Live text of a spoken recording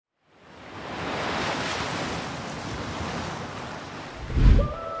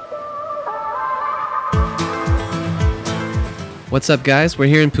What's up guys, we're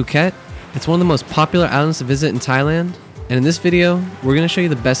here in Phuket. It's one of the most popular islands to visit in Thailand, and in this video, we're going to show you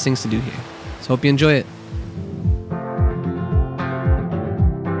the best things to do here. So hope you enjoy it.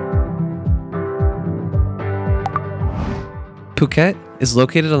 Phuket is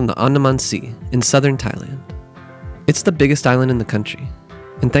located on the Andaman Sea in southern Thailand. It's the biggest island in the country,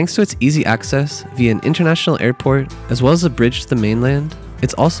 and thanks to its easy access via an international airport as well as a bridge to the mainland,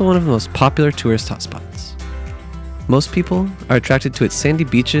 it's also one of the most popular tourist hotspots. Most people are attracted to its sandy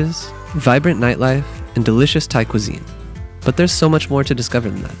beaches, vibrant nightlife, and delicious Thai cuisine. But there's so much more to discover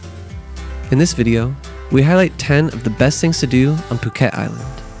than that. In this video, we highlight 10 of the best things to do on Phuket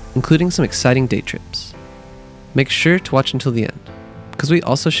Island, including some exciting day trips. Make sure to watch until the end, because we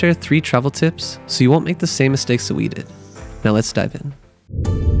also share 3 travel tips so you won't make the same mistakes that we did. Now let's dive in.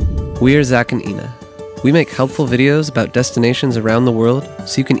 We are Zach and Ina. We make helpful videos about destinations around the world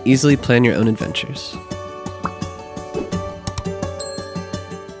so you can easily plan your own adventures.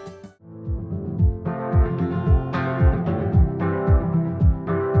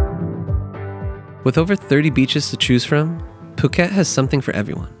 With over 30 beaches to choose from, Phuket has something for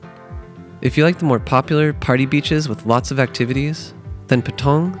everyone. If you like the more popular party beaches with lots of activities, then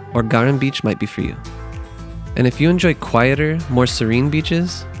Patong or Garam Beach might be for you. And if you enjoy quieter, more serene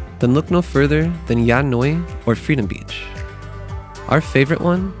beaches, then look no further than Ya Noi or Freedom Beach. Our favorite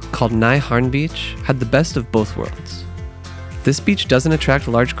one, called Nai Harn Beach, had the best of both worlds. This beach doesn't attract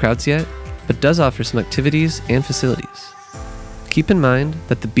large crowds yet, but does offer some activities and facilities. Keep in mind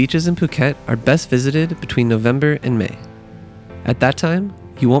that the beaches in Phuket are best visited between November and May. At that time,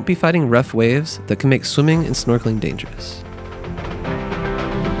 you won't be fighting rough waves that can make swimming and snorkeling dangerous.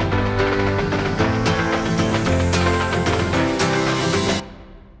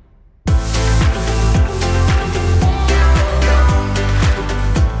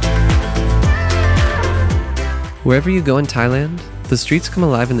 Wherever you go in Thailand, the streets come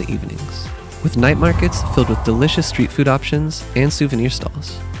alive in the evenings, with night markets filled with delicious street food options and souvenir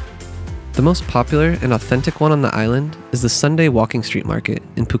stalls. The most popular and authentic one on the island is the Sunday Walking Street Market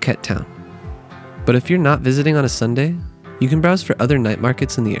in Phuket Town. But if you're not visiting on a Sunday, you can browse for other night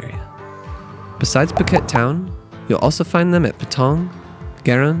markets in the area. Besides Phuket Town, you'll also find them at Patong,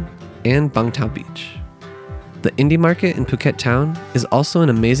 Garam, and Bang Tao Beach. The Indie Market in Phuket Town is also an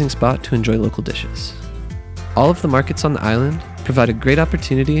amazing spot to enjoy local dishes. All of the markets on the island provide a great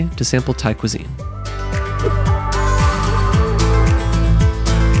opportunity to sample Thai cuisine.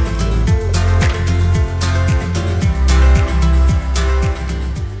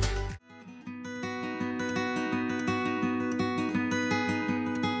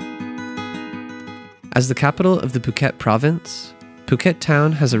 As the capital of the Phuket province, Phuket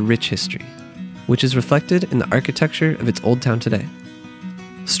Town has a rich history, which is reflected in the architecture of its old town today.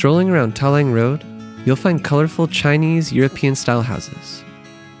 Strolling around Talang Road, you'll find colorful Chinese European-style houses.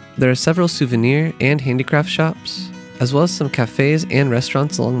 There are several souvenir and handicraft shops, as well as some cafes and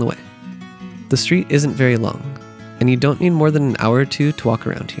restaurants along the way. The street isn't very long, and you don't need more than an hour or two to walk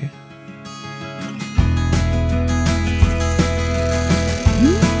around here.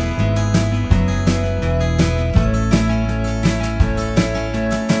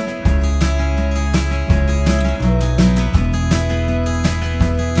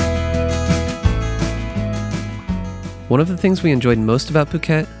 One of the things we enjoyed most about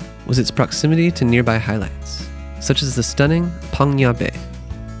Phuket was its proximity to nearby highlights, such as the stunning Phang Bay.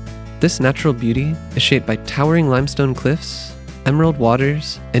 This natural beauty is shaped by towering limestone cliffs, emerald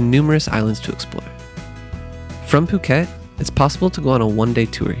waters, and numerous islands to explore. From Phuket, it's possible to go on a one-day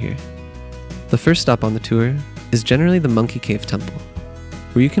tour here. The first stop on the tour is generally the Monkey Cave Temple,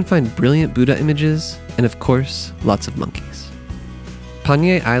 where you can find brilliant Buddha images and, of course, lots of monkeys.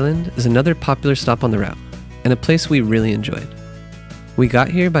 Phang Island is another popular stop on the route, and a place we really enjoyed. We got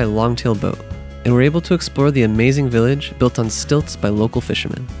here by longtail boat, and were able to explore the amazing village built on stilts by local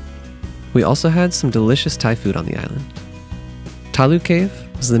fishermen. We also had some delicious Thai food on the island. Talu Cave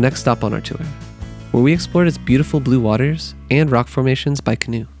was the next stop on our tour, where we explored its beautiful blue waters and rock formations by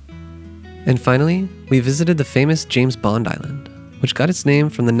canoe. And finally, we visited the famous James Bond Island, which got its name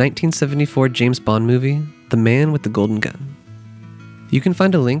from the 1974 James Bond movie, The Man with the Golden Gun. You can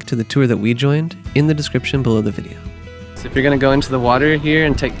find a link to the tour that we joined in the description below the video. So if you're going to go into the water here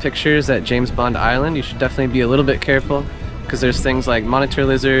and take pictures at James Bond Island, you should definitely be a little bit careful, because there's things like monitor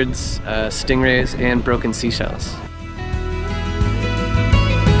lizards, stingrays, and broken seashells.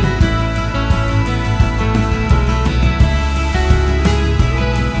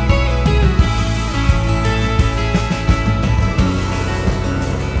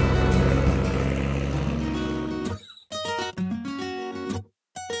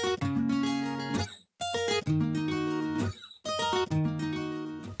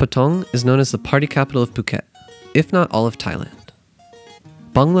 Patong is known as the party capital of Phuket, if not all of Thailand.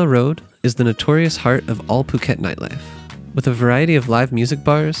 Bangla Road is the notorious heart of all Phuket nightlife, with a variety of live music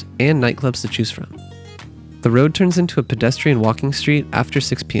bars and nightclubs to choose from. The road turns into a pedestrian walking street after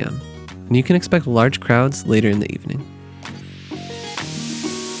 6 p.m., and you can expect large crowds later in the evening.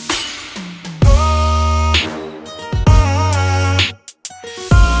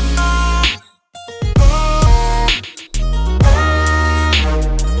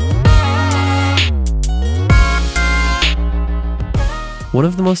 One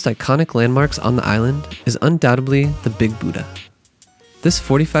of the most iconic landmarks on the island is undoubtedly the Big Buddha. This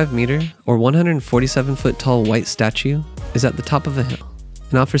 45-meter or 147-foot tall white statue is at the top of a hill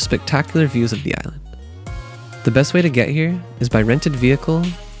and offers spectacular views of the island. The best way to get here is by rented vehicle,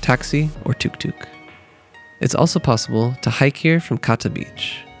 taxi, or tuk-tuk. It's also possible to hike here from Kata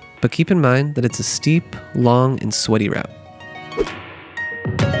Beach, but keep in mind that it's a steep, long, and sweaty route.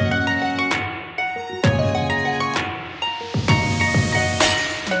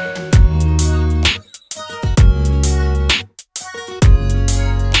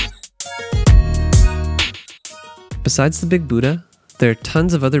 Besides the Big Buddha, there are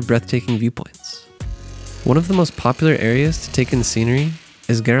tons of other breathtaking viewpoints. One of the most popular areas to take in scenery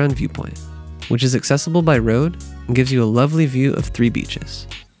is Garan Viewpoint, which is accessible by road and gives you a lovely view of 3 beaches.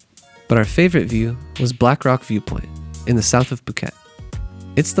 But our favorite view was Black Rock Viewpoint in the south of Phuket.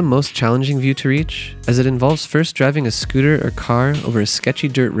 It's the most challenging view to reach, as it involves first driving a scooter or car over a sketchy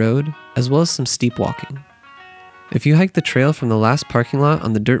dirt road, as well as some steep walking. If you hike the trail from the last parking lot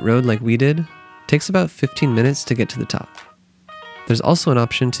on the dirt road like we did, takes about 15 minutes to get to the top. There's also an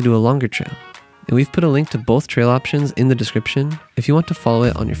option to do a longer trail, and we've put a link to both trail options in the description if you want to follow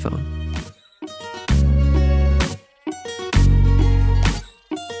it on your phone.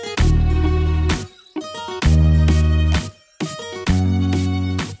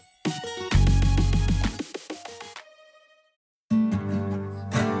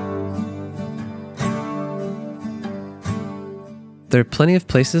 There are plenty of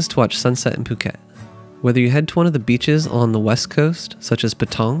places to watch sunset in Phuket, whether you head to one of the beaches along the west coast, such as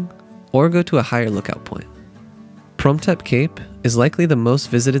Patong, or go to a higher lookout point. Promtep Cape is likely the most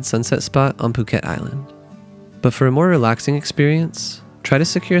visited sunset spot on Phuket Island. But for a more relaxing experience, try to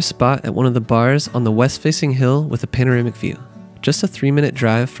secure a spot at one of the bars on the west-facing hill with a panoramic view, just a 3-minute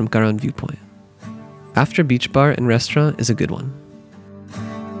drive from Garan Viewpoint. After Beach Bar and Restaurant is a good one.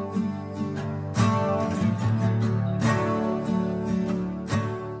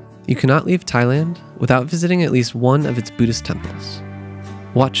 You cannot leave Thailand without visiting at least one of its Buddhist temples.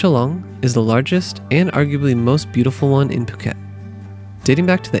 Wat Chalong is the largest and arguably most beautiful one in Phuket. Dating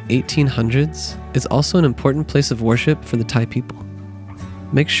back to the 1800s, it's also an important place of worship for the Thai people.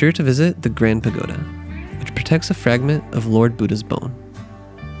 Make sure to visit the Grand Pagoda, which protects a fragment of Lord Buddha's bone.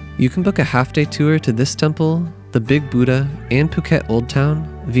 You can book a half-day tour to this temple, the Big Buddha, and Phuket Old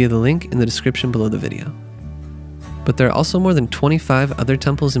Town via the link in the description below the video. But there are also more than 25 other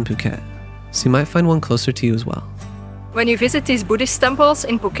temples in Phuket, so you might find one closer to you as well. When you visit these Buddhist temples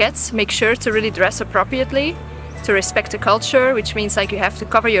in Phuket, make sure to really dress appropriately, to respect the culture, which means like you have to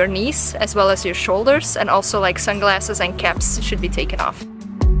cover your knees as well as your shoulders, and also like sunglasses and caps should be taken off.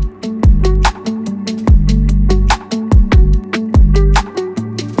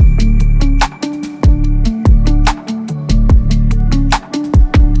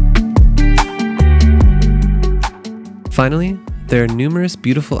 Finally, there are numerous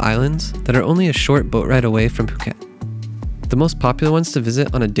beautiful islands that are only a short boat ride away from Phuket. The most popular ones to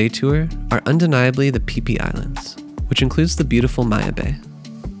visit on a day tour are undeniably the Phi Phi Islands, which includes the beautiful Maya Bay.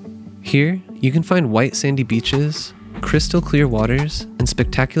 Here, you can find white sandy beaches, crystal clear waters, and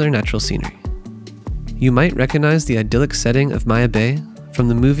spectacular natural scenery. You might recognize the idyllic setting of Maya Bay from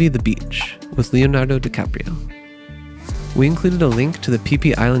the movie The Beach with Leonardo DiCaprio. We included a link to the Phi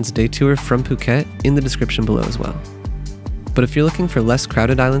Phi Islands day tour from Phuket in the description below as well. But if you're looking for less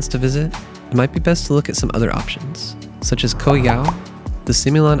crowded islands to visit, it might be best to look at some other options, such as Koh Yao, the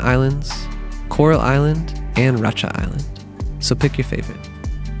Similan Islands, Coral Island, and Racha Island. So pick your favorite.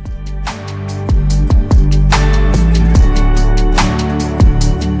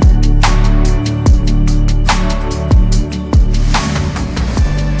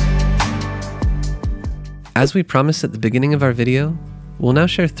 As we promised at the beginning of our video, we'll now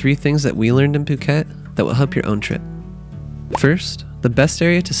share 3 things that we learned in Phuket that will help your own trip. First, the best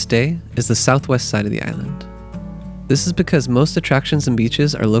area to stay is the southwest side of the island. This is because most attractions and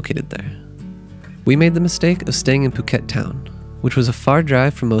beaches are located there. We made the mistake of staying in Phuket town, which was a far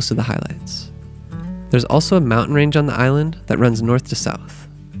drive from most of the highlights. There's also a mountain range on the island that runs north to south,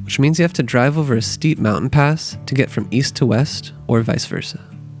 which means you have to drive over a steep mountain pass to get from east to west or vice versa.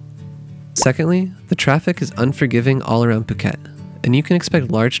 Secondly, the traffic is unforgiving all around Phuket, and you can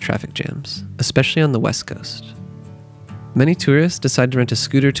expect large traffic jams, especially on the west coast. Many tourists decide to rent a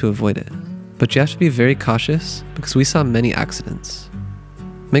scooter to avoid it, but you have to be very cautious because we saw many accidents.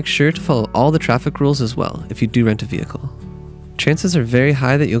 Make sure to follow all the traffic rules as well if you do rent a vehicle. Chances are very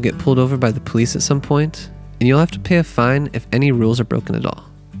high that you'll get pulled over by the police at some point, and you'll have to pay a fine if any rules are broken at all.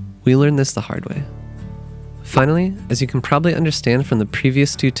 We learned this the hard way. Finally, as you can probably understand from the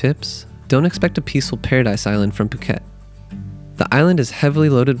previous 2 tips, don't expect a peaceful paradise island from Phuket. The island is heavily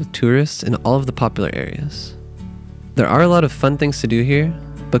loaded with tourists in all of the popular areas. There are a lot of fun things to do here,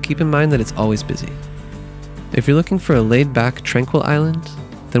 but keep in mind that it's always busy. If you're looking for a laid-back, tranquil island,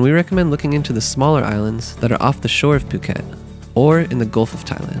 then we recommend looking into the smaller islands that are off the shore of Phuket, or in the Gulf of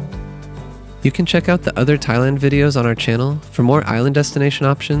Thailand. You can check out the other Thailand videos on our channel for more island destination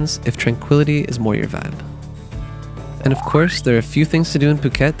options if tranquility is more your vibe. And of course, there are a few things to do in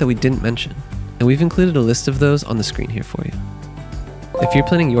Phuket that we didn't mention, and we've included a list of those on the screen here for you. If you're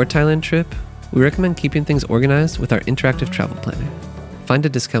planning your Thailand trip, we recommend keeping things organized with our interactive travel planner. Find a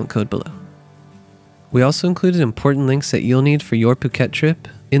discount code below. We also included important links that you'll need for your Phuket trip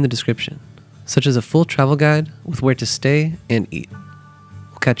in the description, such as a full travel guide with where to stay and eat.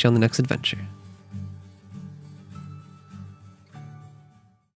 We'll catch you on the next adventure.